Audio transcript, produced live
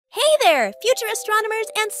there, future astronomers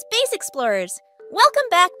and space explorers! Welcome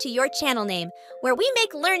back to your channel name, where we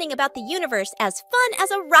make learning about the universe as fun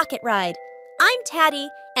as a rocket ride. I'm Taddy,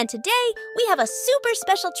 and today we have a super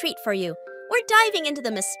special treat for you. We're diving into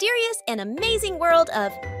the mysterious and amazing world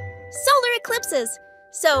of solar eclipses.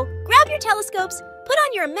 So grab your telescopes, put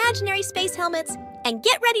on your imaginary space helmets, and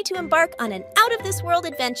get ready to embark on an out-of-this-world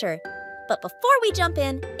adventure. But before we jump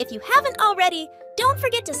in, if you haven't already, don't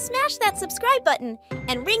forget to smash that subscribe button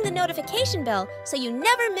and ring the notification bell so you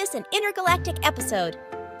never miss an intergalactic episode.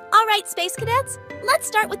 All right, Space Cadets, let's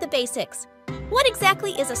start with the basics. What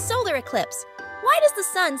exactly is a solar eclipse? Why does the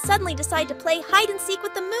sun suddenly decide to play hide-and-seek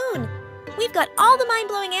with the moon? We've got all the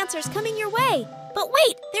mind-blowing answers coming your way. But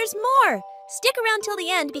wait, there's more! Stick around till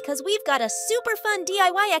the end because we've got a super fun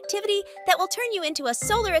DIY activity that will turn you into a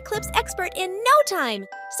solar eclipse expert in no time.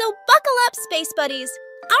 So buckle up, Space Buddies!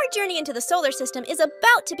 Our journey into the solar system is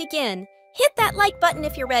about to begin. Hit that like button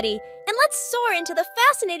if you're ready, and let's soar into the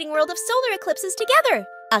fascinating world of solar eclipses together.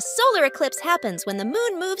 A solar eclipse happens when the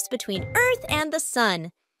moon moves between Earth and the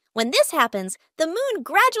sun. When this happens, the moon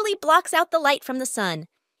gradually blocks out the light from the sun.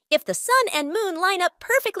 If the sun and moon line up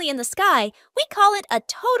perfectly in the sky, we call it a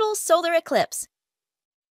total solar eclipse.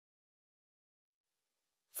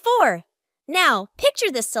 4. Now,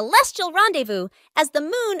 picture this celestial rendezvous as the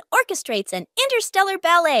moon orchestrates an interstellar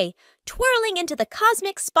ballet, twirling into the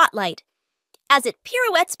cosmic spotlight. As it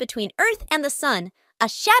pirouettes between Earth and the sun, a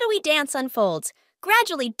shadowy dance unfolds,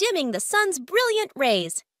 gradually dimming the sun's brilliant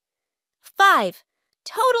rays. 5.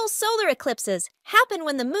 Total solar eclipses happen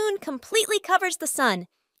when the moon completely covers the sun,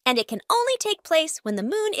 and it can only take place when the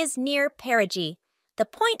moon is near perigee, the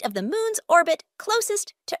point of the moon's orbit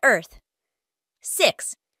closest to Earth.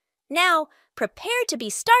 6. Now, prepare to be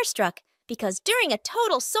starstruck because during a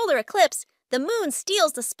total solar eclipse, the moon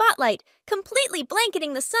steals the spotlight, completely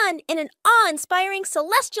blanketing the sun in an awe-inspiring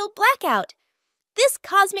celestial blackout. This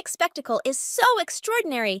cosmic spectacle is so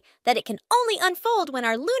extraordinary that it can only unfold when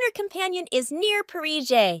our lunar companion is near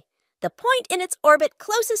perigee, the point in its orbit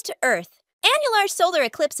closest to Earth. Annular solar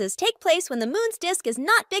eclipses take place when the moon's disk is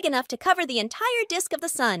not big enough to cover the entire disk of the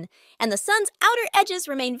sun, and the sun's outer edges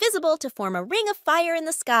remain visible to form a ring of fire in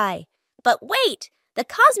the sky. But wait, the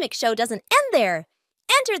cosmic show doesn't end there.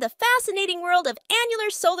 Enter the fascinating world of annular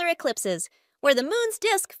solar eclipses, where the moon's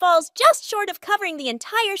disk falls just short of covering the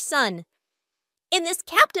entire sun. In this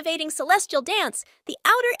captivating celestial dance, the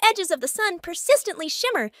outer edges of the sun persistently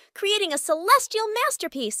shimmer, creating a celestial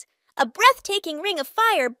masterpiece, a breathtaking ring of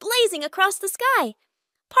fire blazing across the sky.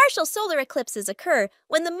 Partial solar eclipses occur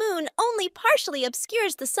when the moon only partially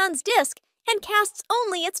obscures the sun's disk and casts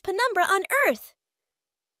only its penumbra on Earth.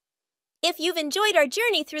 If you've enjoyed our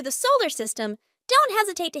journey through the solar system, don't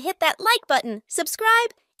hesitate to hit that like button,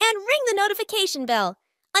 subscribe, and ring the notification bell.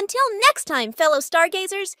 Until next time, fellow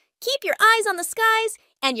stargazers, keep your eyes on the skies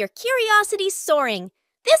and your curiosity soaring.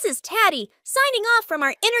 This is Taddy, signing off from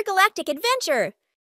our intergalactic adventure.